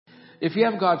If you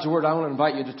have God's Word, I want to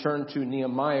invite you to turn to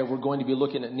Nehemiah. We're going to be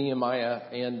looking at Nehemiah,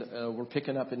 and we're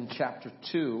picking up in chapter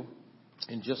 2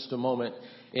 in just a moment.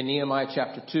 In Nehemiah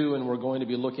chapter 2, and we're going to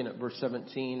be looking at verse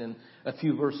 17 and a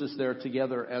few verses there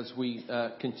together as we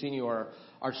continue our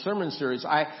sermon series.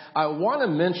 I want to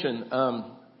mention,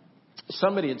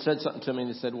 somebody had said something to me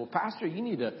and they said, well, Pastor, you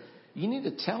need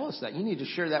to tell us that. You need to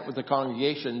share that with the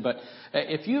congregation. But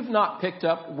if you've not picked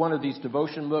up one of these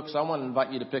devotion books, I want to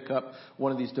invite you to pick up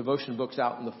one of these devotion books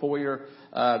out in the foyer.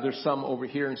 There's some over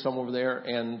here and some over there,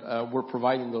 and we're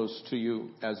providing those to you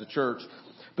as a church.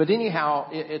 But anyhow,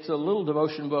 it's a little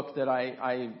devotion book that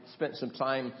I spent some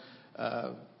time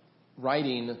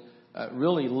writing,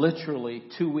 really literally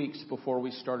 2 weeks before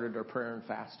we started our prayer and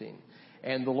fasting.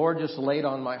 And the Lord just laid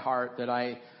on my heart that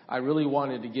I really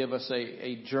wanted to give us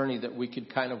a journey that we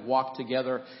could kind of walk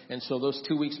together. And so those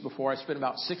 2 weeks before, I spent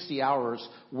about 60 hours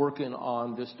working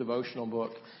on this devotional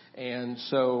book. And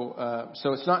so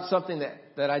it's not something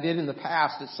that I did in the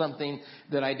past. It's something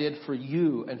that I did for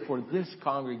you and for this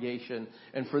congregation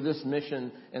and for this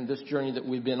mission and this journey that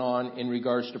we've been on in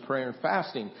regards to prayer and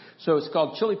fasting. So it's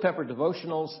called Chili Pepper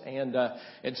Devotionals.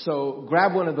 And so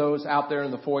grab one of those out there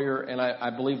in the foyer, and I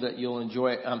believe that you'll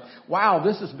enjoy it. Wow,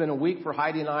 this has been a week for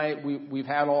Heidi and I. We've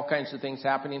had all kinds of things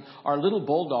happening. Our little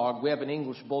bulldog, we have an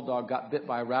English bulldog, got bit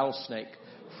by a rattlesnake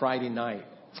Friday night.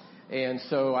 And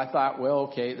so I thought, well,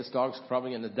 okay, this dog's probably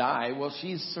going to die. Well,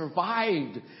 she's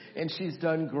survived, and she's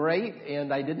done great,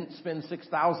 and I didn't spend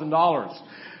 $6,000.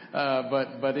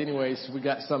 But anyways, we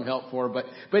got some help for her.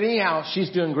 But anyhow, she's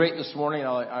doing great this morning.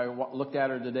 I looked at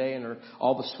her today, and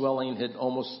all the swelling had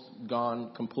almost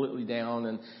gone completely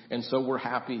down. And so we're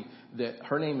happy that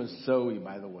her name is Zoe,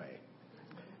 by the way.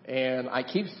 And I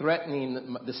keep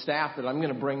threatening the staff that I'm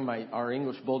going to bring our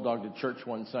English bulldog to church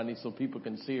one Sunday so people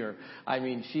can see her. I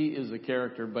mean, she is a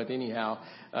character, but anyhow,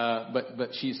 but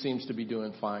she seems to be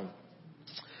doing fine.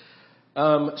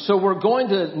 So we're going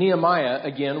to Nehemiah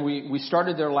again. We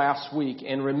started there last week,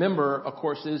 and remember, of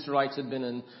course, the Israelites had been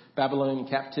in Babylonian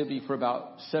captivity for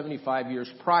about 75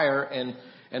 years prior,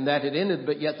 and that had ended.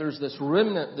 But yet, there's this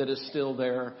remnant that is still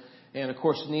there. And of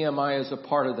course, Nehemiah is a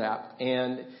part of that.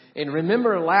 And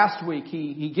remember last week,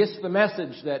 he gets the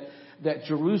message that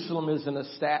Jerusalem is in a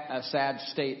sad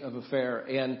state of affair.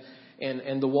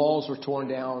 And the walls are torn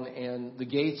down and the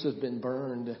gates have been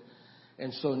burned.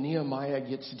 And so Nehemiah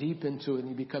gets deep into it and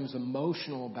he becomes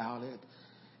emotional about it.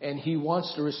 And he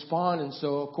wants to respond. And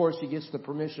so, of course, he gets the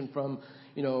permission from,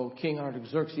 King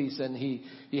Artaxerxes, and he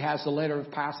has a letter of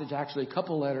passage, actually a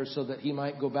couple letters, so that he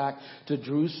might go back to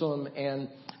Jerusalem and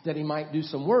that he might do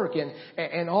some work.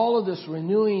 And all of this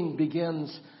renewing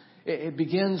begins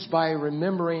by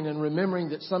remembering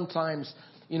that sometimes,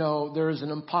 there is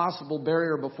an impossible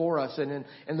barrier before us. And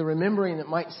the remembering, it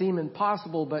might seem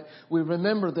impossible, but we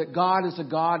remember that God is a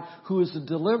God who is a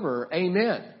deliverer.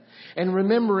 Amen. And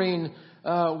remembering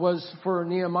was for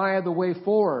Nehemiah the way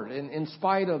forward, in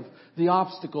spite of the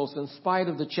obstacles, in spite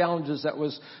of the challenges that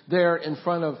was there in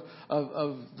front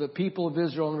of the people of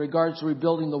Israel in regards to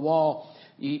rebuilding the wall.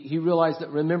 He realized that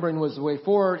remembering was the way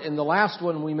forward. And the last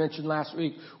one we mentioned last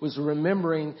week was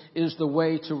remembering is the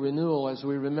way to renewal, as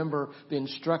we remember the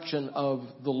instruction of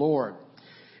the Lord.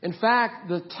 In fact,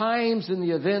 the times and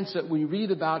the events that we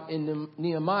read about in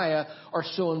Nehemiah are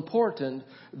so important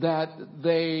that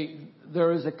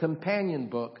there is a companion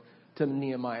book to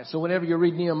Nehemiah. So whenever you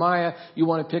read Nehemiah, you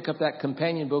want to pick up that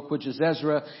companion book, which is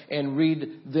Ezra, and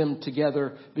read them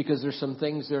together, because there's some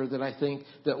things there that I think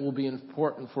that will be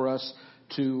important for us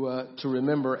to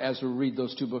remember as we read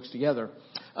those two books together.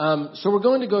 So we're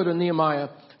going to go to Nehemiah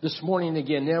this morning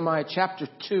again, Nehemiah chapter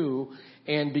 2,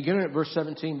 and beginning at verse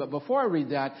 17. But before I read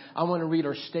that, I want to read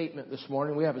our statement this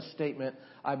morning. We have a statement.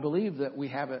 I believe that we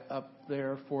have it up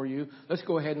there for you. Let's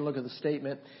go ahead and look at the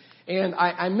statement. And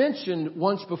I mentioned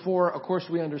once before, of course,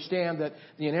 we understand that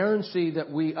the inerrancy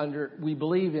that we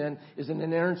believe in is an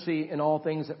inerrancy in all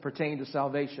things that pertain to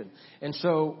salvation. And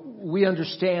so we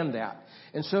understand that.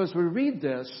 And so as we read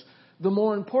this, the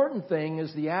more important thing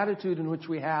is the attitude in which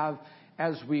we have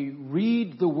as we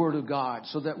read the Word of God,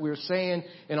 so that we're saying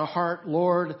in our heart,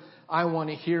 Lord, I want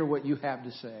to hear what you have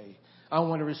to say. I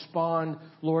want to respond,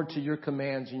 Lord, to your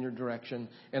commands and your direction,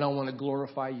 and I want to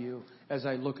glorify you as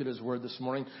I look at His Word this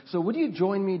morning. So would you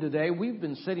join me today? We've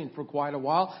been sitting for quite a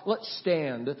while. Let's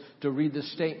stand to read the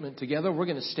statement together. We're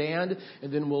going to stand,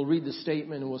 and then we'll read the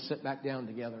statement, and we'll sit back down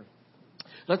together.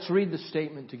 Let's read the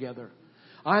statement together.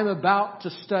 I am about to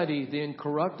study the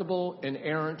incorruptible,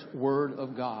 inerrant Word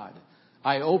of God.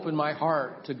 I open my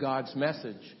heart to God's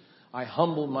message. I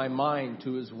humble my mind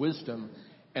to His wisdom,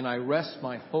 and I rest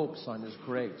my hopes on His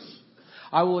grace.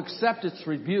 I will accept its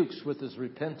rebukes with its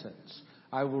repentance.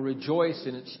 I will rejoice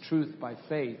in its truth by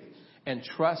faith and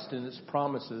trust in its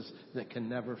promises that can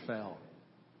never fail.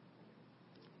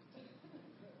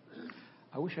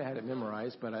 I wish I had it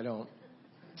memorized, but I don't.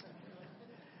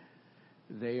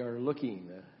 They are looking.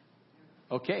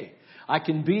 Okay. I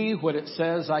can be what it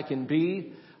says I can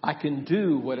be. I can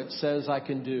do what it says I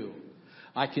can do.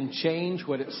 I can change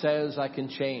what it says I can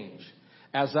change.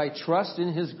 As I trust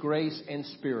in His grace and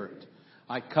Spirit,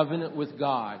 I covenant with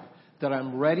God that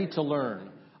I'm ready to learn.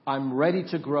 I'm ready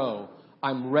to grow.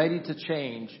 I'm ready to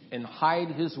change and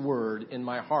hide His Word in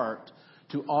my heart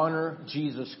to honor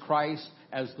Jesus Christ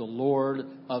as the Lord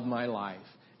of my life.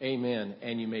 Amen.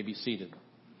 And you may be seated.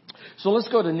 So let's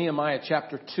go to Nehemiah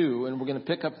chapter 2, and we're going to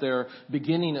pick up there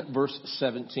beginning at verse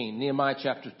 17. Nehemiah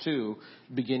chapter 2,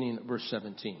 beginning at verse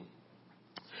 17.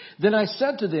 Then I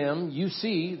said to them, you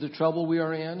see the trouble we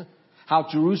are in, how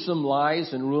Jerusalem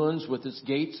lies in ruins with its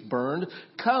gates burned.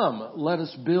 Come, let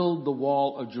us build the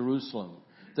wall of Jerusalem,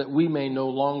 that we may no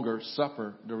longer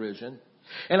suffer derision.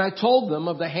 And I told them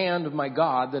of the hand of my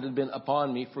God that had been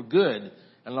upon me for good,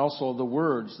 and also of the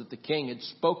words that the king had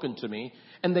spoken to me.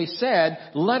 And they said,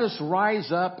 let us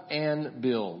rise up and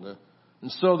build.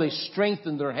 And so they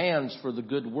strengthened their hands for the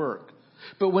good work.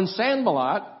 But when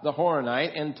Sanballat, the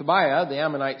Horonite, and Tobiah, the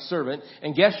Ammonite servant,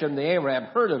 and Geshem, the Arab,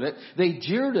 heard of it, they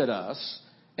jeered at us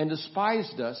and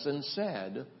despised us and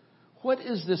said, what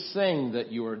is this thing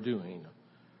that you are doing?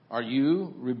 Are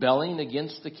you rebelling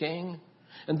against the king?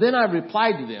 And then I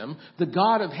replied to them, the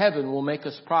God of heaven will make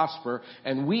us prosper,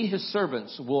 and we, His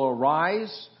servants, will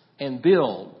arise and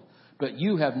build. But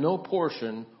you have no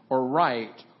portion or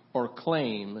right or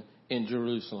claim in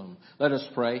Jerusalem. Let us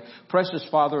pray. Precious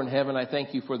Father in heaven, I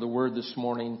thank you for the word this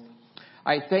morning.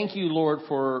 I thank you, Lord,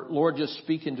 for, Lord, just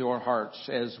speaking to our hearts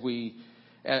as we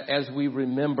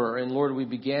remember. And Lord, we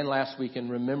began last week in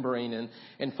remembering.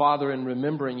 And Father, in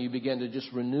remembering, you began to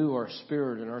just renew our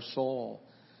spirit and our soul.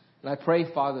 And I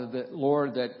pray, Father, that,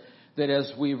 Lord, that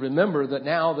as we remember that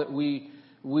now that we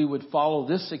would follow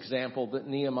this example that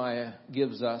Nehemiah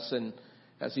gives us, and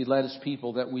as he led his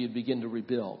people, that we would begin to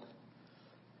rebuild.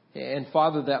 And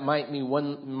Father, that might mean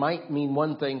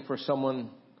one thing for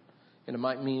someone, and it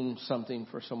might mean something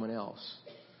for someone else.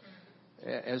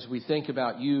 As we think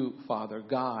about you, Father,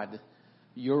 God,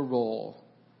 your role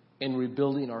in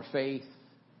rebuilding our faith,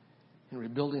 in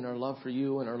rebuilding our love for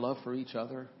you and our love for each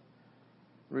other,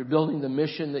 rebuilding the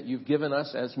mission that you've given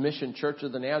us as Mission Church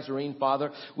of the Nazarene,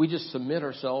 Father, we just submit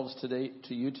ourselves today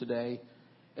to you today.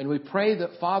 And we pray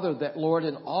that, Father, that, Lord,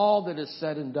 in all that is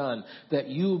said and done, that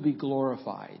you will be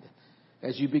glorified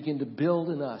as you begin to build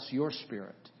in us your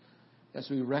Spirit, as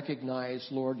we recognize,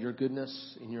 Lord, your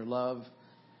goodness and your love,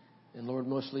 and, Lord,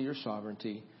 mostly your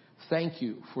sovereignty. Thank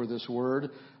you for this word.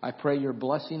 I pray your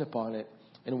blessing upon it.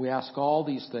 And we ask all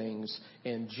these things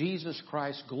in Jesus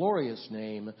Christ's glorious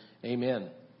name. Amen.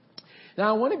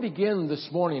 Now, I want to begin this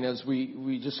morning as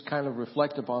we just kind of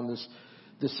reflect upon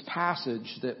this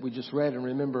passage that we just read. And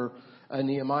remember,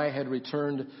 Nehemiah had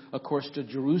returned, of course, to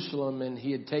Jerusalem, and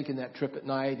he had taken that trip at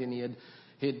night, and he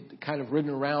had kind of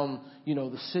ridden around,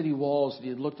 the city walls. And he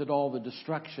had looked at all the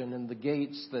destruction and the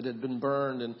gates that had been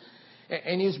burned,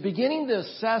 and he was beginning to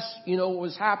assess, what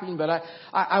was happening. But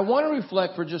I want to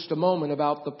reflect for just a moment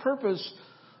about the purpose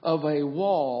of a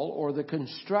wall, or the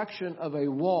construction of a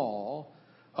wall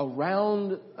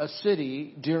around a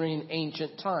city during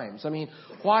ancient times. I mean,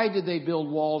 why did they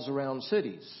build walls around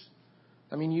cities?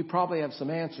 I mean, you probably have some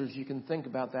answers. You can think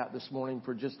about that this morning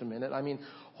for just a minute. I mean,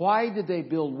 why did they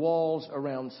build walls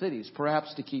around cities?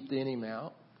 Perhaps to keep the enemy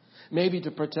out. Maybe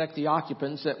to protect the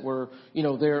occupants that were,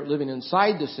 there living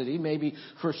inside the city. Maybe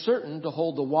for certain to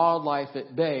hold the wildlife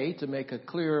at bay, to make a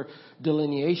clear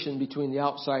delineation between the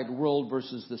outside world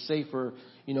versus the safer,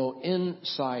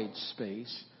 inside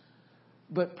space.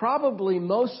 But probably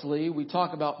mostly we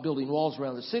talk about building walls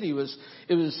around the city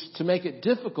it was to make it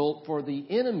difficult for the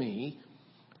enemy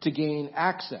to gain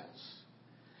access.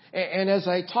 And as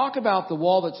I talk about the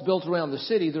wall that's built around the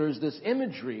city, there's this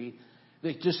imagery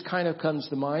that just kind of comes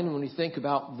to mind when we think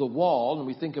about the wall, and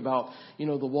we think about,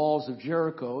 the walls of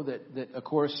Jericho that of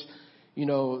course,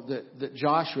 that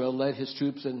Joshua led his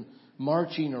troops in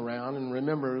marching around. And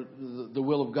remember, the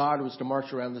will of God was to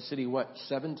march around the city,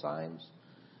 7 times?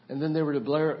 And then they were to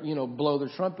blow their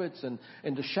trumpets and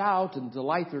to shout and to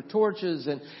light their torches.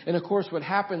 And of course, what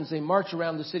happens, they march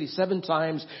around the city 7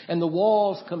 times and the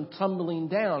walls come tumbling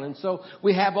down. And so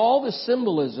we have all this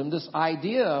symbolism, this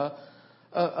idea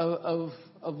of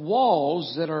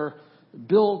walls that are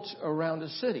built around a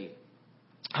city.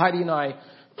 Heidi and I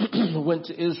went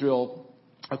to Israel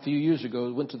a few years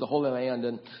ago. Went to the Holy Land,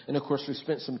 and of course we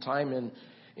spent some time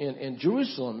in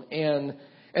Jerusalem, and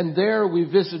there we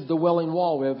visited the Wailing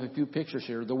Wall. We have a few pictures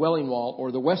here. The Wailing Wall,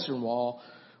 or the Western Wall,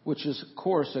 which is, of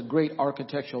course, a great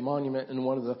architectural monument and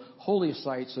one of the holiest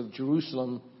sites of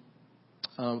Jerusalem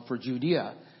for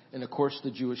Judea, and of course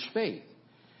the Jewish faith.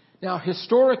 Now,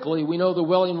 historically, we know the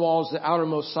Wailing Wall is the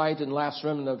outermost site and last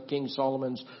remnant of King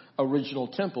Solomon's original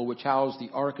temple, which housed the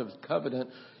Ark of the Covenant,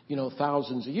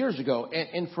 thousands of years ago.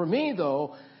 And for me,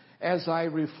 though, as I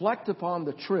reflect upon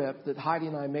the trip that Heidi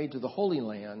and I made to the Holy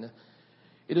Land,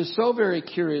 it is so very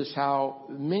curious how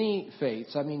many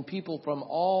faiths, people from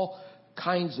all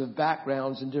kinds of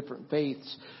backgrounds and different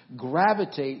faiths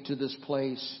gravitate to this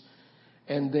place,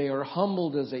 and they are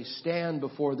humbled as they stand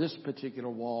before this particular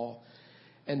wall,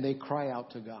 and they cry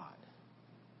out to God.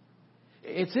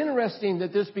 It's interesting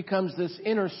that this becomes this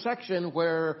intersection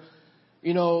where,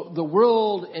 the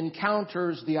world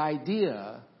encounters the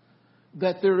idea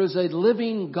that there is a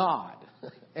living God.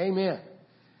 Amen.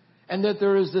 And that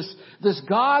there is this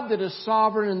God that is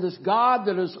sovereign, and this God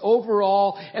that is over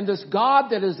all, and this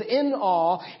God that is in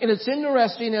all. And it's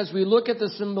interesting as we look at the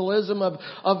symbolism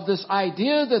of this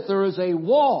idea that there is a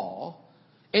wall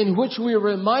in which we are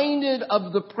reminded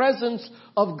of the presence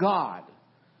of God.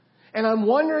 And I'm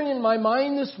wondering in my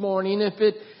mind this morning if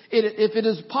it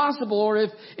is possible, or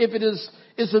if it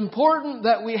is important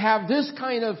that we have this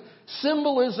kind of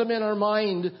symbolism in our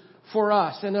mind for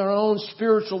us in our own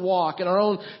spiritual walk, in our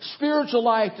own spiritual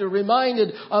life, to be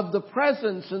reminded of the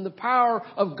presence and the power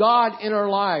of God in our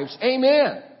lives.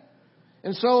 Amen.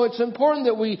 And so it's important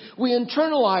that we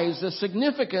internalize the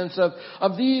significance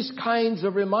of these kinds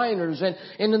of reminders. And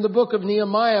in the book of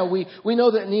Nehemiah, we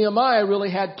know that Nehemiah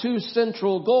really had two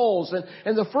central goals.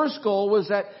 And the first goal was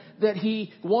that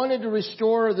he wanted to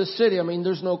restore the city.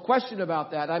 There's no question about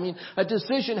that. A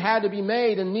decision had to be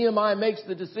made, and Nehemiah makes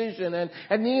the decision, and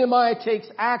Nehemiah takes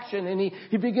action, and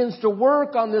he begins to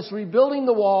work on this rebuilding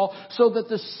the wall so that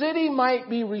the city might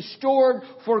be restored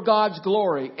for God's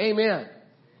glory. Amen.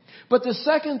 But the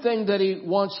second thing that he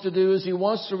wants to do is he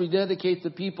wants to rededicate the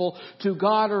people to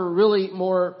God, or really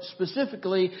more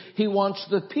specifically, he wants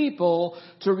the people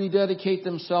to rededicate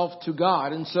themselves to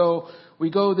God. And so we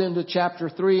go then to chapter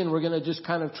 3, and we're going to just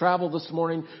kind of travel this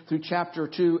morning through chapter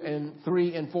 2 and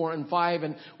 3 and 4 and 5.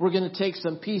 And we're going to take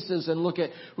some pieces and look at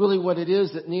really what it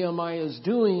is that Nehemiah is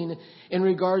doing in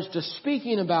regards to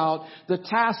speaking about the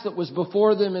task that was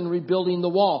before them in rebuilding the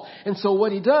wall. And so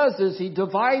what he does is he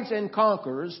divides and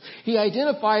conquers. He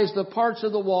identifies the parts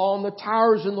of the wall and the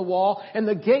towers in the wall and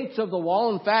the gates of the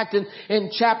wall. In fact, in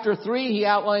chapter 3, he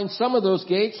outlines some of those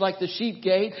gates, like the sheep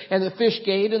gate and the fish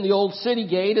gate and the old city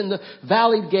gate and the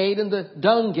valley gate and the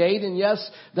dung gate. And yes,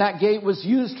 that gate was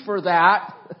used for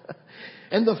that.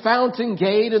 And the fountain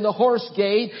gate and the horse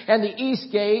gate and the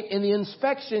east gate and the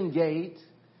inspection gate.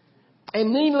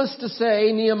 And needless to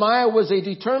say, Nehemiah was a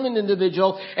determined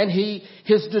individual, and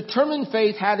his determined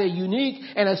faith had a unique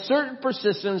and a certain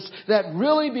persistence that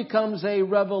really becomes a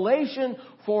revelation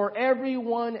for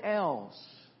everyone else.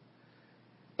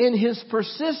 In his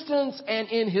persistence and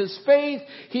in his faith,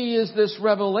 he is this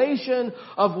revelation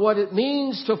of what it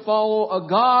means to follow a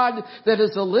God that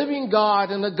is a living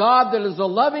God, and a God that is a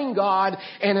loving God,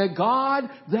 and a God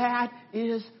that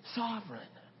is sovereign.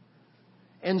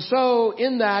 And so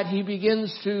in that, he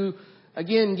begins to,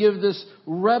 again, give this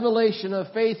revelation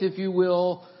of faith, if you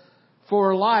will,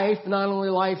 for life, not only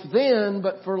life then,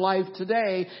 but for life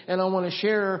today. And I want to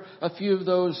share a few of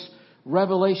those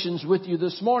revelations with you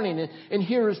this morning. And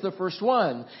here is the first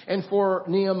one. And for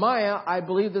Nehemiah, I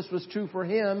believe this was true for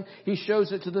him. He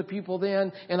shows it to the people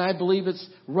then, and I believe it's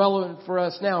relevant for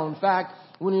us now. In fact,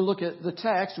 when you look at the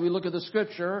text, we look at the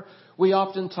scripture,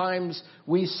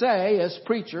 we say as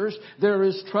preachers, there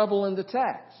is trouble in the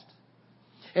text.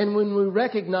 And when we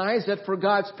recognize that for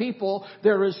God's people,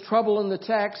 there is trouble in the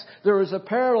text, there is a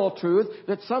parallel truth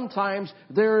that sometimes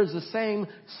there is the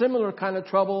similar kind of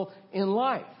trouble in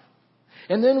life.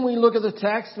 And then we look at the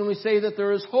text and we say that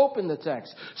there is hope in the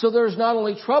text. So there is not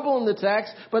only trouble in the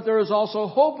text, but there is also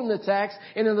hope in the text.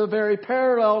 And in a very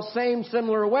parallel,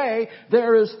 similar way,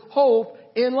 there is hope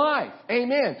in life.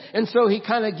 Amen. And so he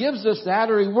kind of gives us that,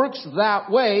 or he works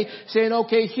that way, saying,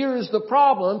 okay, here's the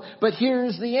problem, but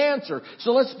here's the answer.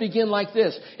 So let's begin like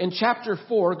this. In chapter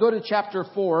 4, go to chapter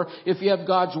 4. If you have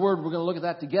God's Word, we're going to look at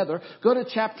that together. Go to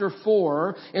chapter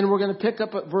 4, and we're going to pick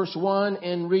up at verse 1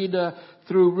 and read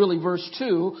through really verse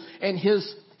 2. And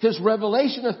his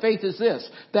revelation of faith is this,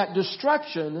 that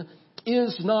destruction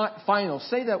is not final.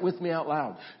 Say that with me out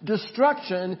loud.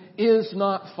 Destruction is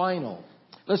not final.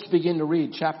 Let's begin to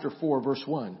read chapter 4, verse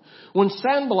 1. When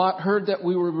Sanballat heard that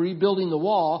we were rebuilding the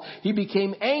wall, he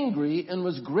became angry and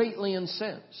was greatly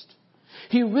incensed.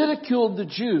 He ridiculed the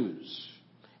Jews.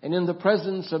 And in the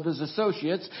presence of his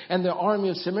associates and the army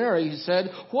of Samaria, he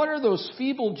said, "What are those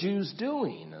feeble Jews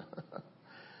doing?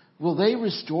 Will they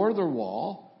restore their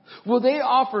wall? Will they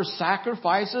offer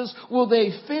sacrifices? Will they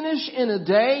finish in a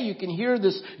day?" You can hear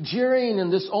this jeering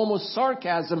and this almost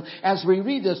sarcasm as we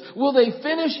read this. Will they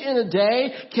finish in a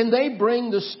day? Can they bring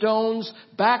the stones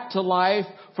back to life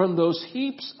from those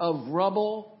heaps of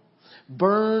rubble,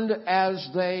 burned as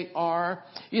they are?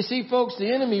 You see, folks,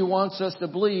 the enemy wants us to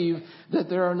believe that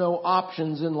there are no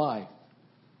options in life.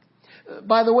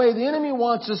 By the way, the enemy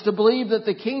wants us to believe that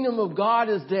the kingdom of God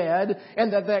is dead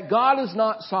and that God is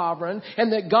not sovereign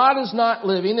and that God is not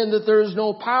living and that there is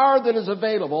no power that is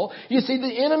available. You see,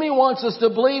 the enemy wants us to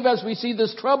believe, as we see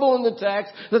this trouble in the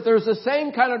text, that there's the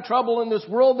same kind of trouble in this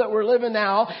world that we're living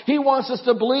now. He wants us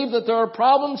to believe that there are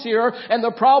problems here and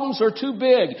the problems are too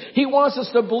big. He wants us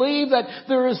to believe that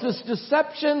there is this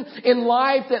deception in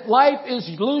life, that life is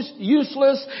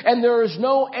useless and there is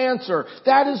no answer.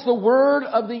 That is the word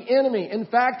of the enemy. In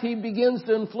fact, he begins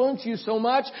to influence you so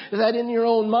much that in your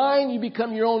own mind you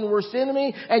become your own worst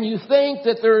enemy and you think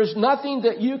that there is nothing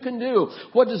that you can do.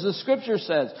 What does the scripture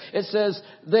say? It says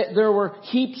that there were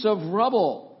heaps of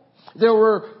rubble. There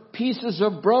were pieces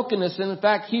of brokenness. And in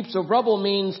fact, heaps of rubble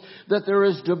means that there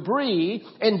is debris,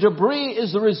 and debris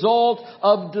is the result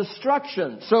of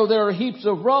destruction. So there are heaps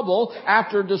of rubble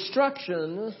after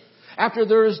destruction. After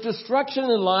there is destruction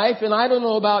in life, and I don't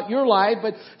know about your life,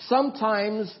 but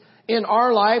sometimes in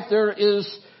our life, there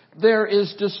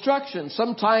is destruction.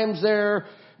 Sometimes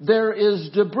there is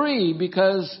debris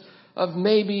because of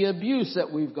maybe abuse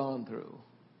that we've gone through.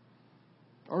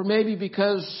 Or maybe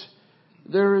because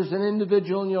there is an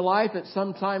individual in your life at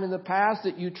some time in the past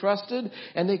that you trusted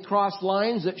and they crossed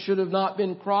lines that should have not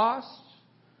been crossed.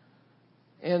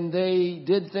 And they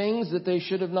did things that they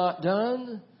should have not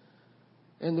done.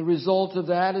 And the result of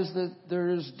that is that there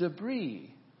is debris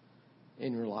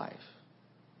in your life.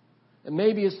 And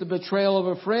maybe it's the betrayal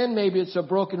of a friend. Maybe it's a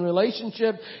broken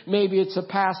relationship. Maybe it's a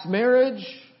past marriage.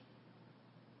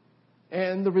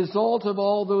 And the result of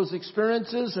all those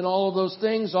experiences and all of those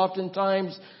things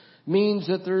oftentimes means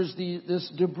that there's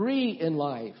this debris in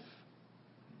life.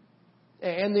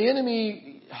 And the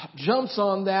enemy jumps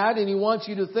on that and he wants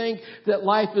you to think that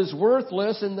life is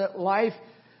worthless and that life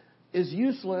is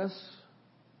useless.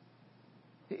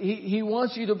 He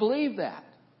wants you to believe that.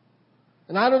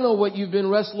 And I don't know what you've been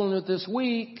wrestling with this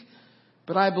week,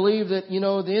 but I believe that,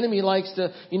 the enemy likes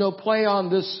to, play on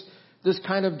this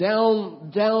kind of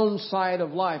downside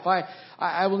of life.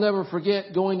 I will never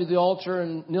forget going to the altar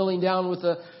and kneeling down with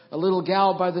a little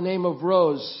gal by the name of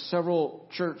Rose several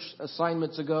church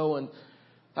assignments ago. And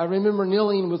I remember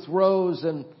kneeling with Rose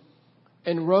and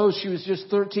Rose, she was just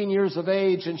 13 years of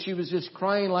age and she was just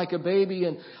crying like a baby.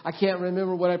 And I can't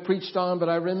remember what I preached on, but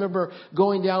I remember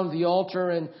going down to the altar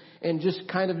and just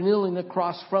kind of kneeling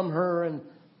across from her.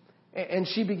 And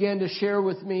she began to share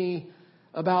with me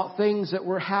about things that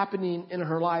were happening in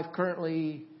her life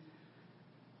currently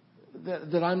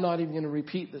that I'm not even going to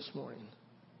repeat this morning.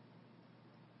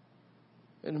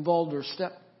 It involved her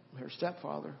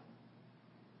stepfather.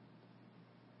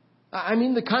 I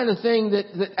mean, the kind of thing that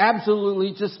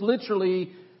absolutely just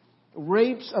literally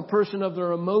rapes a person of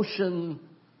their emotion,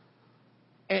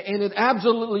 and it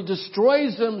absolutely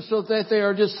destroys them so that they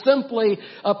are just simply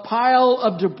a pile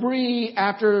of debris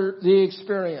after the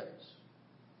experience.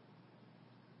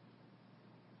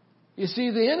 You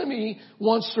see, the enemy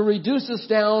wants to reduce us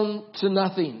down to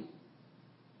nothing.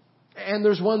 And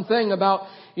there's one thing about,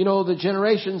 the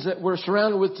generations that we're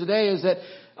surrounded with today is that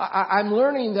I'm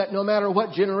learning that no matter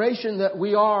what generation that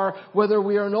we are, whether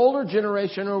we are an older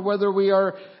generation or whether we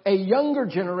are a younger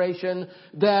generation,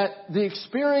 that the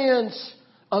experience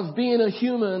of being a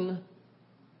human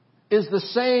is the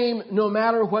same no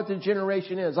matter what the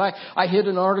generation is. I hit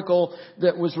an article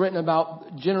that was written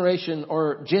about generation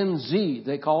or Gen Z,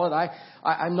 they call it.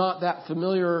 I'm not that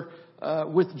familiar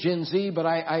with Gen Z, but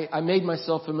I made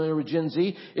myself familiar with Gen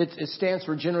Z. It stands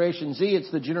for Generation Z. It's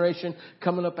the generation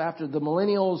coming up after the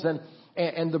millennials,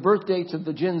 and the birth dates of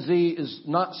the Gen Z is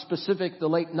not specific. The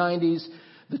late 90s,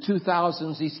 the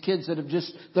 2000s. These kids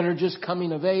that are just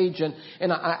coming of age, and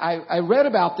I read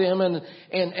about them,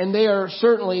 and they are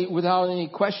certainly without any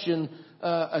question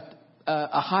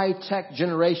a high-tech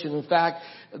generation. In fact,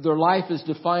 their life is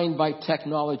defined by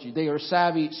technology. They are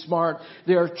savvy, smart.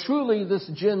 They are truly this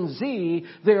Gen Z.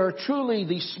 They are truly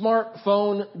the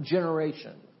smartphone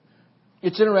generation.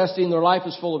 It's interesting, their life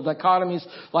is full of dichotomies,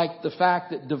 like the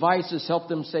fact that devices help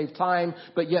them save time,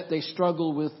 but yet they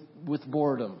struggle with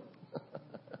boredom.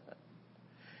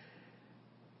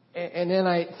 And then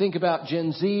I think about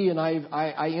Gen Z, and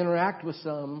I interact with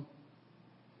some.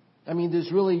 I mean,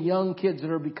 there's really young kids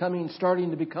that are starting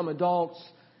to become adults.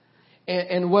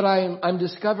 And what I'm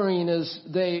discovering is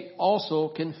they also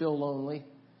can feel lonely.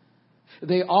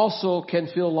 They also can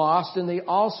feel lost, and they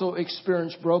also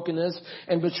experience brokenness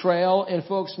and betrayal. And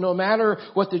folks, no matter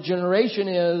what the generation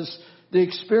is, the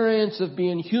experience of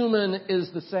being human is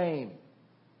the same.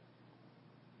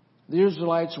 The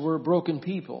Israelites were broken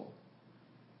people.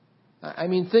 I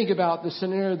mean, think about the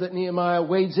scenario that Nehemiah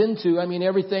wades into. I mean,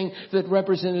 everything that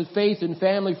represented faith and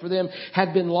family for them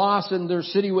had been lost, and their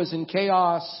city was in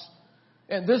chaos.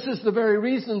 And this is the very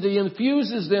reason that he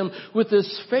infuses them with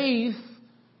this faith.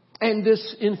 And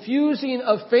this infusing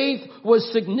of faith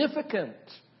was significant.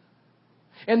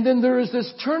 And then there is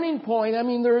this turning point. I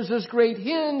mean, there is this great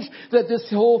hinge that this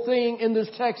whole thing in this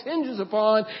text hinges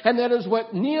upon. And that is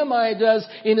what Nehemiah does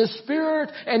in his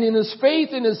spirit and in his faith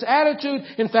and his attitude.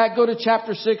 In fact, go to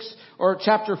chapter 6 or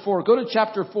chapter 4. Go to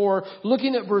chapter 4,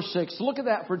 looking at verse 6. Look at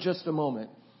that for just a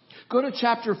moment. Go to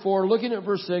chapter 4, looking at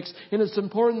verse 6, and it's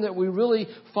important that we really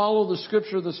follow the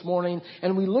scripture this morning,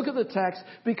 and we look at the text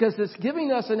because it's giving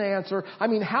us an answer. I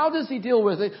mean, how does he deal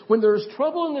with it? When there's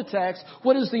trouble in the text,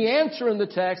 what is the answer in the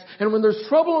text? And when there's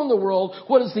trouble in the world,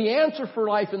 what is the answer for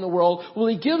life in the world? Well,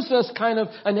 he gives us kind of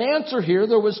an answer here.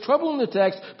 There was trouble in the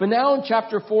text, but now in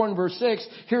chapter 4 and verse 6,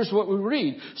 here's what we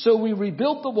read. So we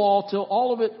rebuilt the wall till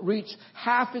all of it reached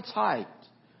half its height.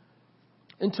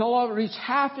 Until all of it reached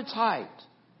half its height.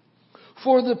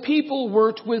 For the people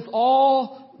worked with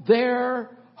all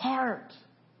their heart.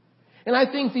 And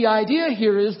I think the idea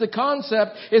here is, the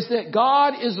concept is that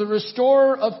God is a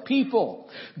restorer of people.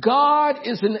 God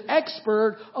is an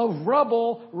expert of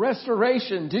rubble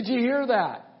restoration. Did you hear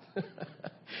that?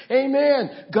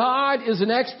 Amen. God is an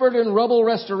expert in rubble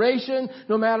restoration.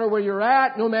 No matter where you're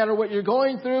at, no matter what you're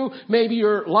going through, maybe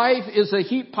your life is a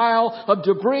heap pile of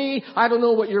debris. I don't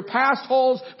know what your past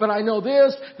holds, but I know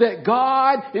this, that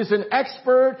God is an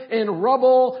expert in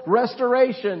rubble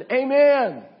restoration.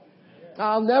 Amen.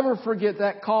 I'll never forget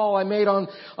that call I made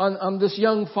on this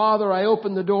young father. I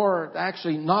opened the door,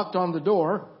 actually knocked on the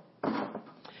door,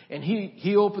 and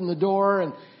he opened the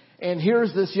door, and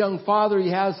here's this young father.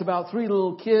 He has about 3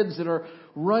 little kids that are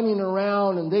running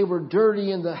around, and they were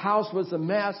dirty, and the house was a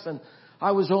mess. And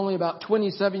I was only about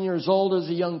 27 years old as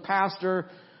a young pastor.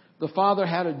 The father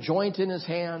had a joint in his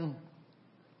hand,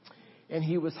 and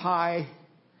he was high.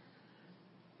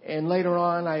 And later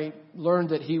on, I learned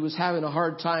that he was having a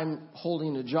hard time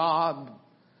holding a job,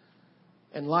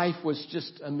 and life was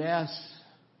just a mess.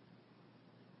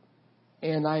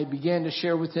 And I began to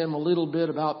share with him a little bit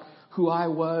about who I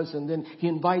was, and then he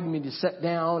invited me to sit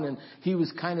down, and he was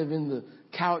kind of in the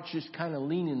couch, just kind of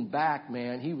leaning back,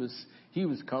 man. He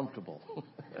was comfortable.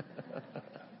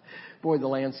 Boy, the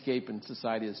landscape and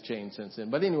society has changed since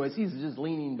then. But anyways, he's just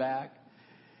leaning back,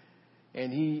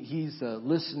 and he's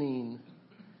listening,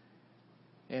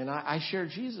 and I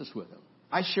shared Jesus with him.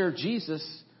 I shared Jesus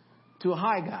to a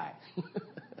high guy.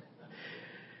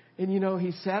 And,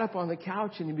 he sat up on the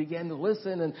couch and he began to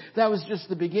listen. And that was just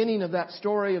the beginning of that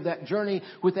story, of that journey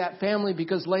with that family,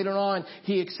 because later on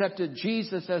he accepted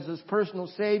Jesus as his personal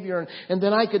Savior. And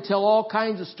then I could tell all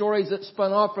kinds of stories that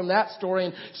spun off from that story,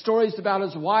 and stories about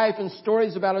his wife and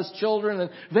stories about his children and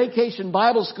Vacation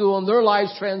Bible School and their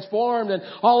lives transformed. And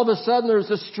all of a sudden there's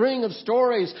a string of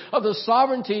stories of the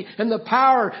sovereignty and the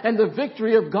power and the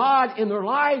victory of God in their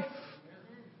life.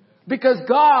 Because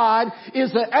God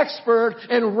is the expert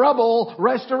in rubble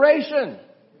restoration.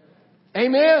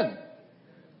 Amen.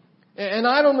 And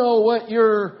I don't know what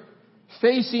you're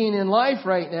facing in life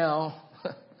right now,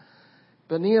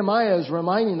 but Nehemiah is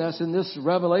reminding us in this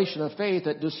revelation of faith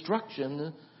that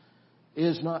destruction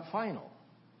is not final.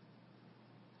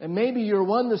 And maybe you're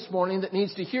one this morning that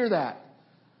needs to hear that.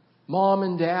 Mom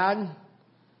and dad,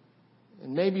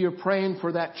 and maybe you're praying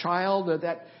for that child, or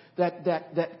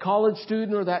that college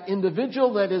student, or that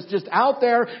individual that is just out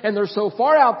there, and they're so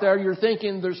far out there, you're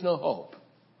thinking there's no hope.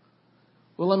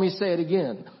 Well, let me say it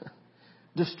again.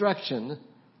 Destruction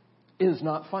is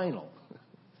not final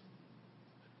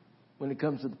when it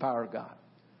comes to the power of God.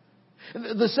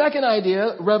 The second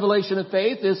idea, revelation of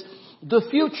faith, is the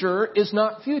future is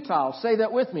not futile. Say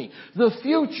that with me. The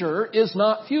future is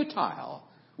not futile.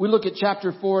 We look at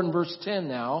chapter 4 and verse 10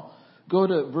 now. Go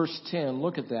to verse 10.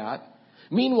 Look at that.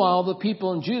 Meanwhile, the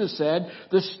people in Judah said,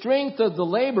 the strength of the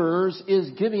laborers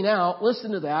is giving out.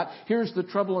 Listen to that. Here's the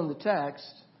trouble in the text.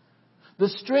 The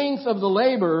strength of the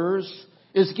laborers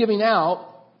is giving out,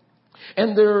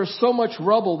 and there's so much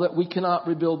rubble that we cannot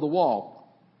rebuild the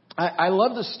wall. I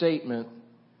love the statement.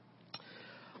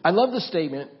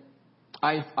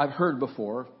 I've heard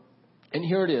before, and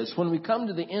here it is. When we come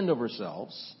to the end of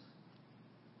ourselves,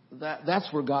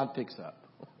 that's where God picks up.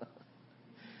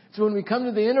 So when we come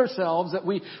to the inner selves, that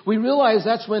we realize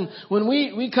that's when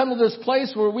we come to this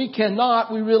place where we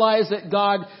cannot, we realize that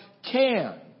God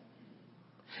can.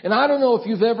 And I don't know if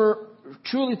you've ever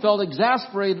truly felt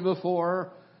exasperated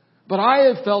before, but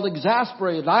I have felt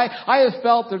exasperated. I have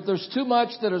felt that there's too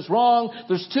much that is wrong.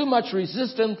 There's too much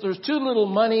resistance. There's too little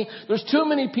money. There's too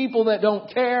many people that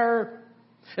don't care.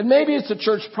 And maybe it's a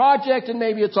church project, and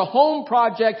maybe it's a home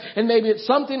project, and maybe it's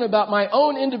something about my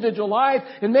own individual life,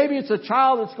 and maybe it's a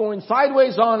child that's going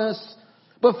sideways on us.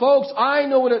 But folks, I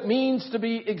know what it means to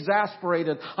be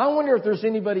exasperated. I wonder if there's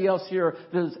anybody else here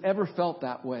that has ever felt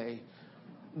that way,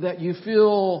 that you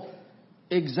feel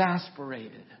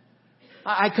exasperated.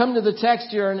 I come to the text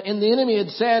here, and the enemy had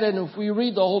said, and if we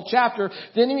read the whole chapter,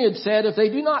 the enemy had said, if they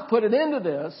do not put an end to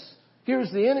this,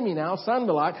 here's the enemy now,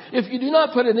 Sanballat. If you do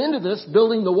not put an end to this,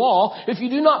 building the wall, if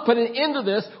you do not put an end to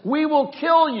this, we will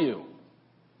kill you.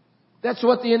 That's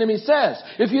what the enemy says.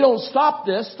 If you don't stop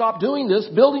this, stop doing this,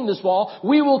 building this wall,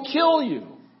 we will kill you.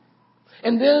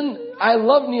 And then I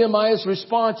love Nehemiah's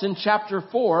response in chapter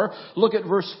 4. Look at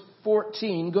verse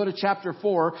 14. Go to chapter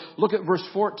 4. Look at verse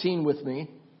 14 with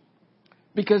me.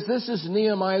 Because this is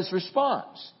Nehemiah's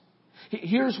response.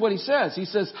 Here's what he says. He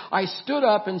says, I stood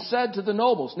up and said to the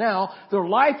nobles. Now, their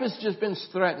life has just been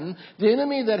threatened. The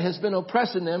enemy that has been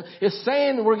oppressing them is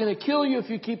saying, we're going to kill you if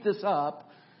you keep this up.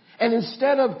 And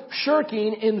instead of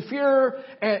shirking in fear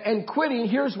and quitting,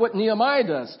 here's what Nehemiah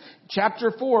does.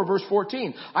 Chapter 4, verse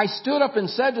 14. I stood up and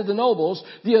said to the nobles,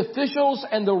 the officials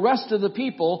and the rest of the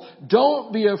people,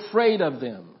 don't be afraid of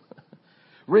them.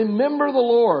 Remember the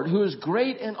Lord, who is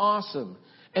great and awesome,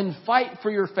 and fight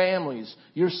for your families,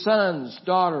 your sons,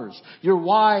 daughters, your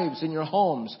wives, and your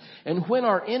homes. And when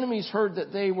our enemies heard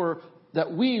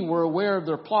that we were aware of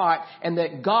their plot and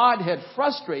that God had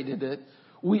frustrated it,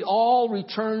 we all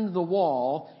returned the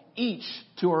wall, each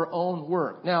to our own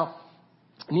work. Now,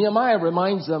 Nehemiah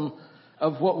reminds them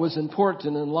of what was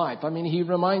important in life. I mean, he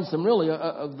reminds them really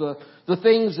of the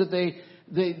things that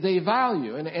they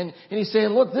value. And he's saying,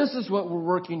 look, this is what we're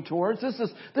working towards. This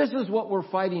is what we're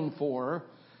fighting for.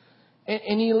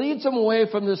 And he leads them away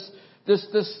from this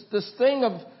thing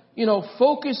of,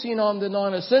 focusing on the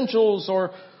non-essentials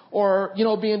or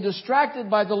being distracted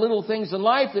by the little things in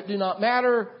life that do not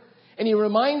matter. And he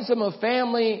reminds them of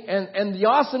family and the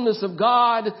awesomeness of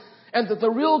God, and that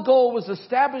the real goal was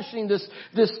establishing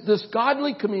this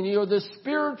godly community, or this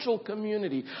spiritual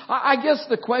community. I guess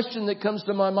the question that comes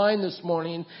to my mind this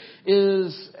morning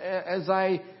is, as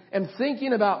I am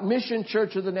thinking about Mission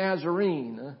Church of the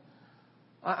Nazarene,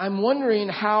 I'm wondering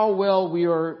how well we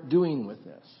are doing with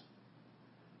this.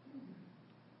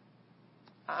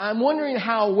 I'm wondering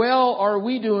how well are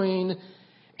we doing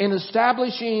in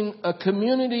establishing a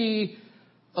community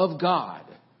of God.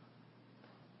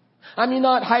 I mean,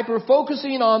 not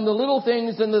hyper-focusing on the little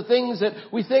things and the things that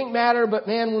we think matter, but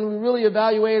man, when we really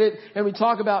evaluate it and we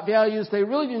talk about values, they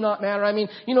really do not matter. I mean,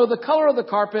 the color of the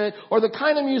carpet, or the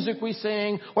kind of music we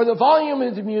sing, or the volume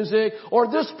of the music, or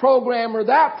this program or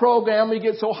that program, we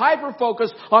get so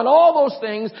hyper-focused on all those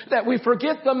things that we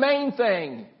forget the main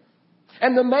thing.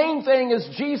 And the main thing is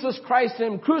Jesus Christ,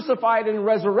 Him crucified and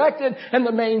resurrected. And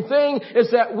the main thing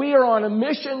is that we are on a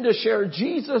mission to share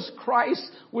Jesus Christ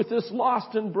with this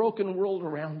lost and broken world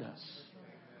around us.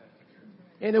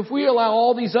 And if we allow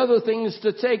all these other things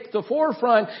to take the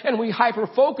forefront, and we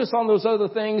hyper-focus on those other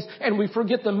things, and we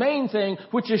forget the main thing,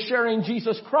 which is sharing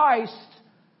Jesus Christ,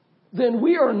 then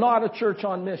we are not a church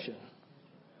on mission.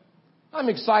 I'm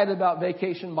excited about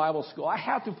Vacation Bible School. I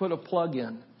have to put a plug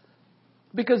in.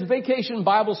 Because Vacation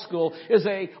Bible School is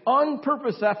a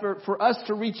on-purpose effort for us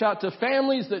to reach out to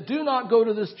families that do not go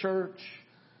to this church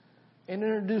and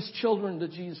introduce children to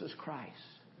Jesus Christ.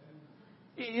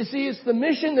 You see, it's the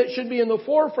mission that should be in the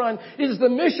forefront. It is the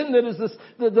mission that is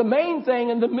the main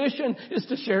thing, and the mission is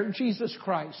to share Jesus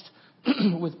Christ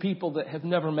with people that have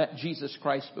never met Jesus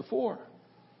Christ before.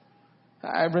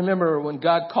 I remember when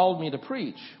God called me to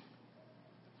preach.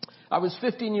 I was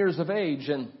 15 years of age,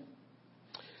 and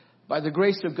by the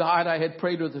grace of God, I had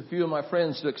prayed with a few of my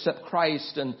friends to accept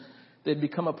Christ, and they'd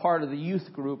become a part of the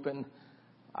youth group. And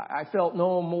I felt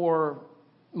no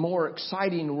more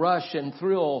exciting rush and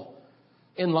thrill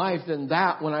in life than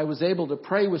that when I was able to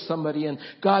pray with somebody, and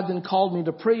God then called me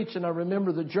to preach. And I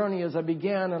remember the journey as I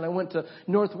began, and I went to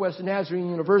Northwest Nazarene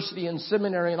University and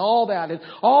seminary and all that, and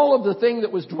all of the thing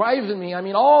that was driving me. I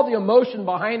mean, all the emotion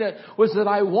behind it was that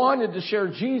I wanted to share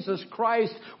Jesus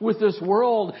Christ with this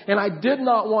world, and I did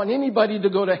not want anybody to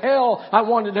go to hell. I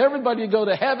wanted everybody to go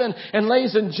to heaven. And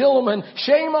ladies and gentlemen,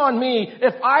 shame on me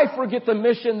if I forget the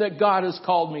mission that God has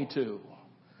called me to.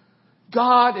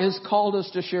 God has called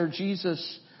us to share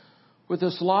Jesus with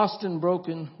this lost and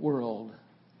broken world.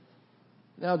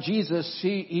 Now, Jesus,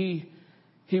 He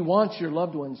wants your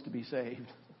loved ones to be saved.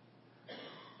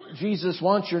 Jesus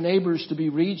wants your neighbors to be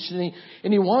reached, and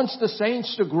He wants the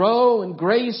saints to grow in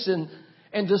grace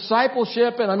and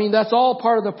discipleship. And I mean, that's all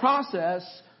part of the process.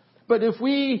 But if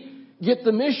we get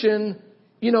the mission,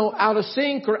 out of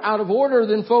sync or out of order,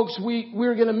 then folks,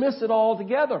 we're going to miss it all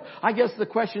together. I guess the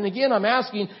question again I'm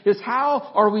asking is,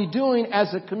 how are we doing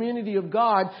as a community of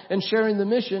God and sharing the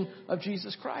mission of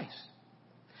Jesus Christ?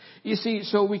 You see,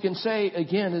 so we can say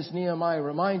again, as Nehemiah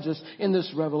reminds us in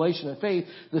this revelation of faith,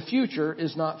 the future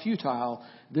is not futile.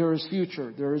 There is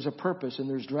future, there is a purpose, and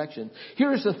there's direction.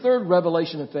 Here's the third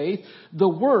revelation of faith. The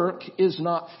work is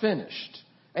not finished.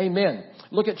 Amen.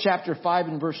 Look at chapter 5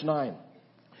 and verse 9.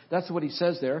 That's what he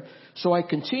says there. So I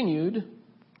continued,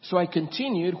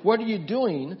 what are you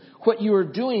doing? What you are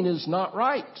doing is not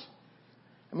right.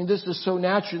 I mean, this is so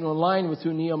naturally in line with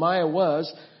who Nehemiah was.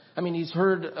 I mean, he's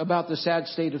heard about the sad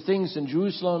state of things in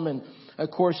Jerusalem, and of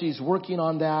course he's working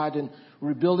on that and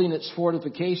rebuilding its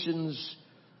fortifications.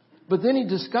 But then he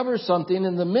discovers something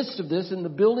in the midst of this, in the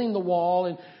building the wall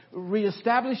and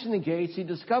reestablishing the gates. He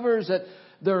discovers that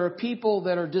there are people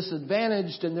that are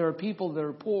disadvantaged and there are people that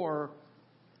are poor.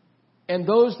 And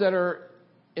those that are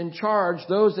in charge,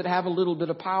 those that have a little bit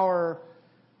of power,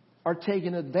 are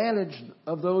taking advantage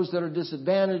of those that are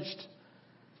disadvantaged.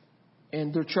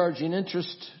 And they're charging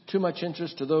too much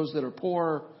interest to those that are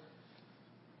poor.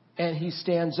 And he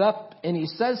stands up and he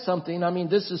says something. I mean,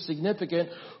 this is significant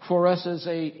for us as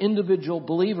an individual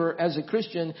believer, as a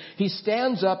Christian. He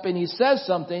stands up and he says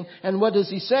something. And what does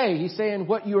he say? He's saying,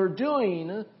 what you're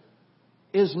doing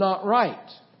is not right.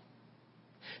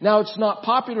 Now, it's not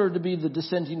popular to be the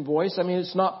dissenting voice. I mean,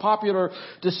 it's not popular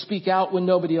to speak out when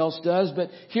nobody else does. But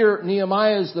here,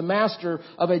 Nehemiah is the master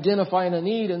of identifying a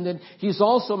need. And then he's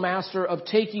also master of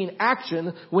taking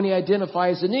action when he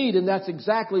identifies a need. And that's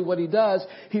exactly what he does.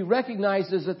 He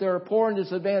recognizes that there are poor and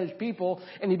disadvantaged people.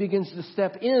 And he begins to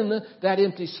step in that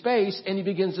empty space. And he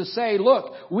begins to say,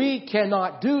 look, we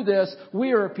cannot do this.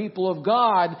 We are a people of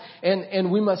God.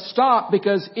 And we must stop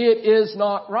because it is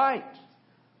not right.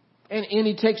 And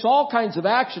he takes all kinds of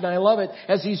action. I love it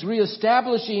as he's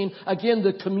reestablishing again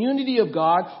the community of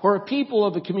God, or a people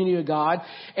of the community of God.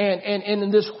 And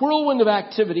in this whirlwind of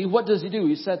activity, what does he do?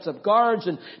 He sets up guards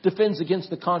and defends against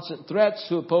the constant threats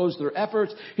who oppose their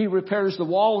efforts. He repairs the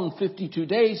wall in 52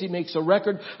 days. He makes a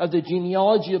record of the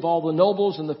genealogy of all the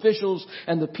nobles and the officials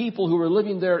and the people who were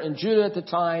living there in Judah at the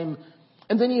time.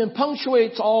 And then he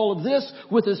punctuates all of this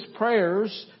with his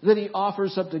prayers that he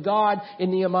offers up to God in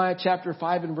Nehemiah chapter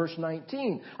 5 and verse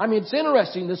 19. I mean, it's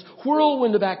interesting, this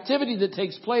whirlwind of activity that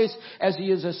takes place as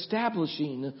he is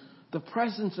establishing the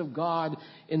presence of God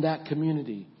in that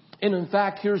community. And in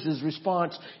fact, here's his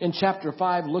response in chapter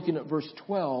 5, looking at verse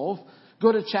 12.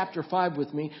 Go to chapter 5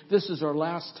 with me. This is our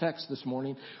last text this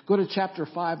morning. Go to chapter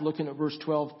 5, looking at verse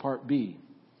 12, part B.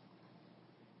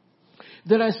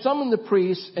 Then I summoned the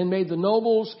priests and made the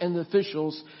nobles and the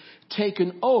officials take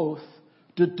an oath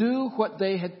to do what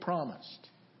they had promised.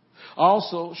 I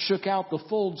also shook out the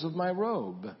folds of my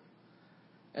robe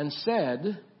and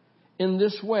said, in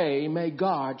this way may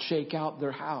God shake out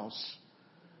their house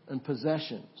and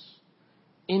possessions,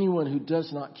 anyone who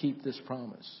does not keep this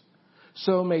promise.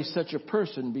 So may such a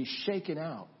person be shaken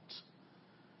out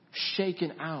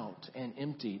and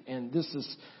emptied. And this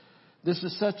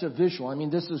is such a visual. I mean,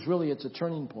 this is really, it's a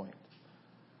turning point.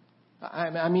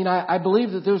 I mean, I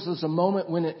believe that this was a moment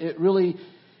when it really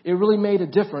made a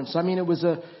difference. I mean,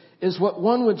 is what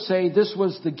one would say, this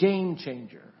was the game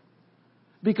changer.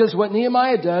 Because what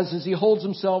Nehemiah does is he holds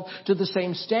himself to the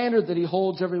same standard that he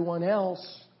holds everyone else.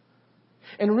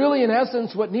 And really, in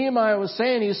essence, what Nehemiah was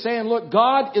saying, he's saying, look,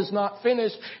 God is not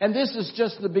finished, and this is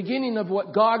just the beginning of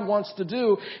what God wants to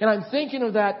do. And I'm thinking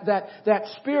of that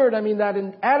spirit,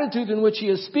 that attitude in which he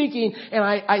is speaking, and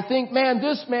I think,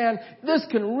 this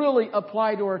can really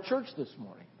apply to our church this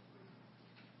morning.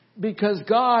 Because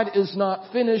God is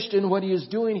not finished in what he is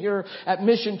doing here at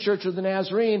Mission Church of the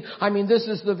Nazarene. I mean, this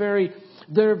is the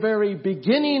very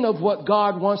beginning of what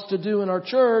God wants to do in our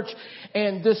church.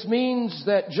 And this means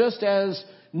that just as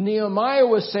Nehemiah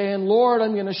was saying, Lord,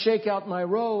 I'm going to shake out my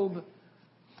robe.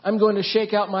 I'm going to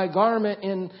shake out my garment,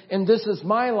 and this is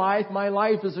my life. My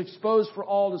life is exposed for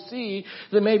all to see.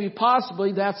 Then maybe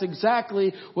possibly that's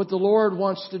exactly what the Lord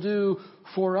wants to do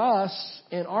for us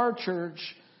in our church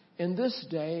in this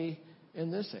day,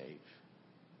 in this age.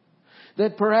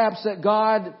 That perhaps that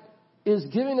God is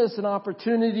giving us an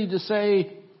opportunity to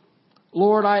say,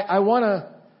 Lord, I want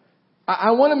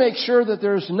to make sure that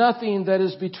there's nothing that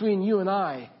is between you and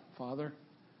I, Father.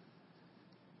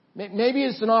 Maybe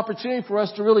it's an opportunity for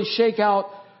us to really shake out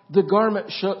the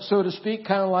garment, so to speak,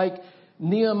 kind of like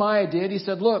Nehemiah did. He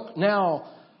said, look, now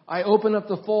I open up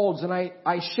the folds and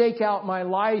I shake out my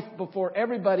life before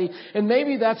everybody. And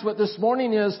maybe that's what this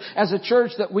morning is as a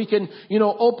church, that we can,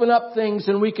 open up things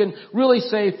and we can really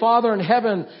say, Father in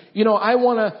heaven, I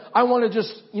want to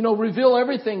just, reveal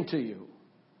everything to you.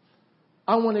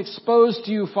 I want to expose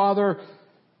to you, Father,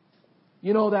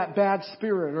 that bad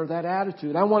spirit or that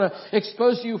attitude. I want to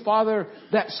expose to you, Father,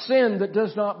 that sin that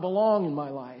does not belong in my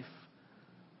life.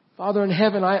 Father in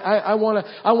heaven, I want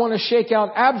to shake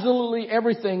out absolutely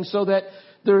everything so that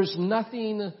there's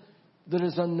nothing that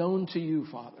is unknown to you,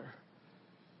 Father.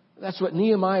 That's what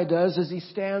Nehemiah does as he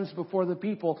stands before the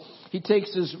people. He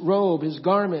takes his robe, his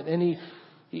garment, and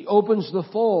he opens the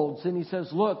folds and he says,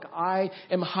 look, I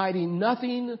am hiding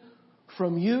nothing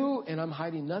from you and I'm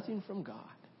hiding nothing from God.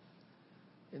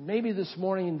 And maybe this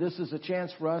morning this is a chance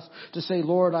for us to say,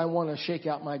 Lord, I want to shake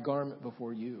out my garment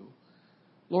before you.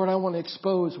 Lord, I want to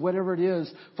expose whatever it is,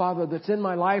 Father, that's in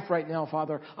my life right now,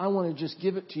 Father. I want to just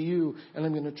give it to you, and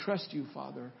I'm going to trust you,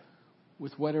 Father,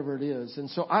 with whatever it is. And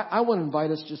so I want to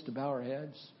invite us just to bow our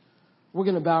heads. We're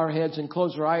going to bow our heads and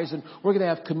close our eyes, and we're going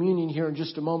to have communion here in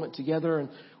just a moment together, and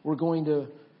we're going to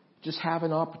just have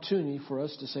an opportunity for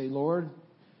us to say, Lord,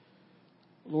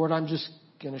 I'm just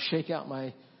going to shake out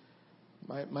my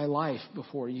life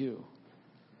before you.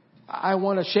 I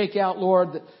want to shake out,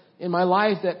 Lord, in my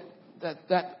life that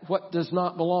what does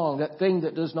not belong, that thing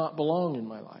that does not belong in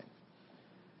my life.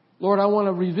 Lord, I want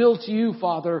to reveal to you,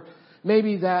 Father,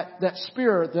 maybe that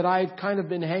spirit that I've kind of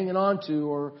been hanging on to,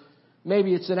 or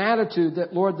maybe it's an attitude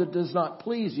that, Lord, that does not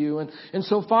please you. And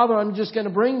so, Father, I'm just going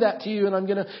to bring that to you, and I'm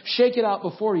going to shake it out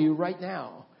before you right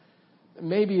now.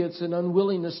 Maybe it's an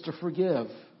unwillingness to forgive.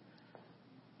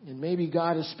 And maybe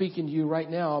God is speaking to you right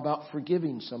now about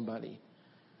forgiving somebody.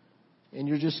 And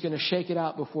you're just going to shake it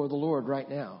out before the Lord right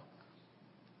now.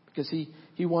 Because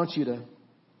He wants you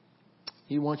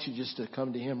just to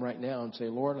come to Him right now and say,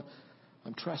 Lord,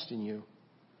 I'm trusting you.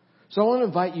 So I want to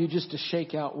invite you just to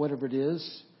shake out whatever it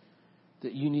is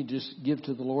that you need to just give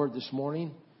to the Lord this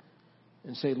morning.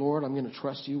 And say, Lord, I'm going to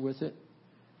trust you with it.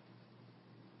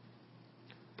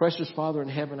 Precious Father in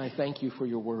heaven, I thank you for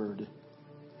your word.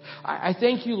 I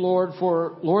thank you, Lord,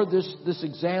 for, Lord, this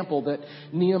example that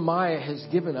Nehemiah has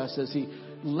given us as he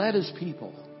led his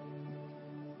people.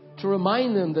 To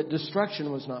remind them that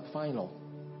destruction was not final.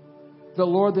 The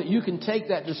Lord, that you can take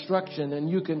that destruction and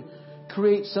you can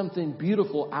create something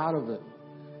beautiful out of it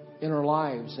in our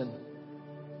lives.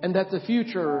 And that the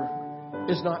future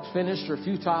is not finished or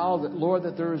futile. That, Lord,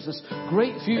 that there is this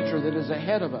great future that is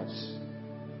ahead of us.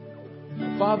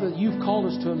 Father, you've called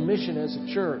us to a mission as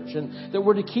a church, and that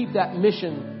we're to keep that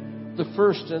mission the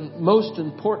first and most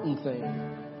important thing.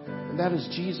 And that is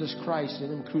Jesus Christ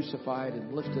and Him crucified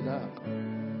and lifted up.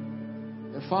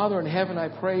 And Father in heaven, I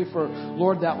pray for,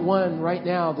 Lord, that one right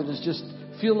now that is just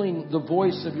feeling the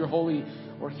voice of your Holy,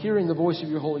 or hearing the voice of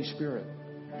your Holy Spirit.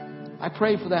 I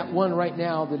pray for that one right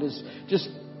now that is just,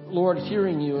 Lord,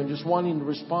 hearing you and just wanting to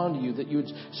respond to you, that you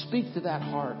would speak to that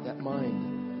heart, that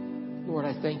mind. Lord,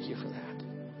 I thank you for that.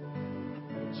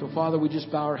 So, Father, we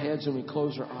just bow our heads and we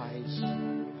close our eyes.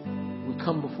 We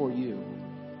come before you.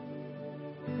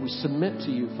 We submit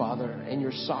to you, Father, and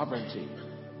your sovereignty.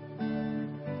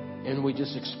 And we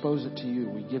just expose it to you.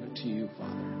 We give it to you,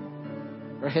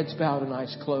 Father. Our heads bowed and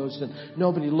eyes closed, and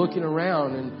nobody looking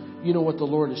around, and you know what the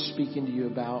Lord is speaking to you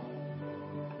about.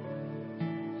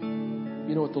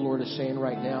 You know what the Lord is saying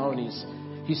right now, and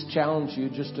He's challenged you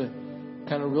just to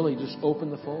kind of really just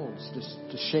open the folds, just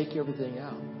to shake everything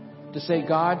out. To say,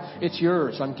 God, it's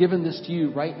yours. I'm giving this to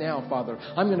you right now, Father.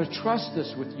 I'm going to trust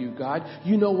this with you, God.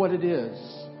 You know what it is.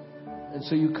 And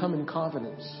so you come in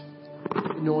confidence,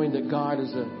 knowing that God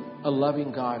is a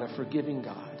loving God, a forgiving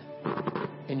God.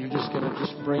 And you're just going to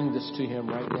just bring this to Him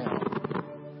right now.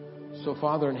 So,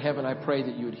 Father in heaven, I pray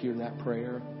that you would hear that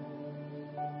prayer.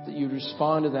 That you would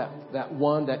respond to that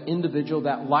one, that individual,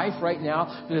 that life right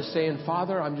now that is saying,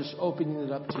 Father, I'm just opening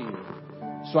it up to you.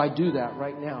 So I do that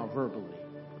right now verbally.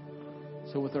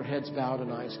 So with our heads bowed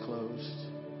and eyes closed.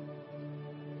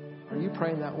 Are you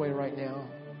praying that way right now?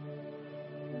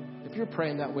 If you're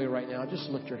praying that way right now, just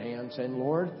lift your hand saying,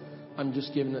 Lord, I'm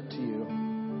just giving it to you.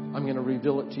 I'm going to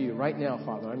reveal it to you right now,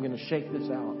 Father. I'm going to shake this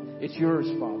out. It's yours,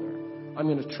 Father. I'm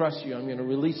going to trust you. I'm going to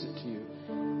release it to you.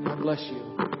 God bless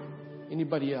you.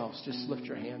 Anybody else, just lift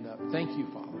your hand up. Thank you,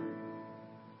 Father.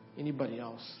 Anybody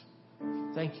else?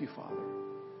 Thank you, Father.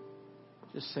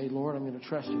 Just say, Lord, I'm going to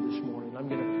trust you this morning. I'm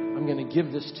going to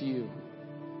give this to you.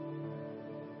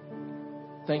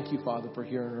 Thank you, Father, for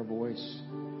hearing our voice,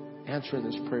 answering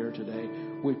this prayer today.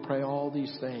 We pray all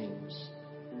these things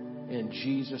in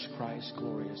Jesus Christ's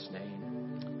glorious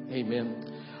name. Amen.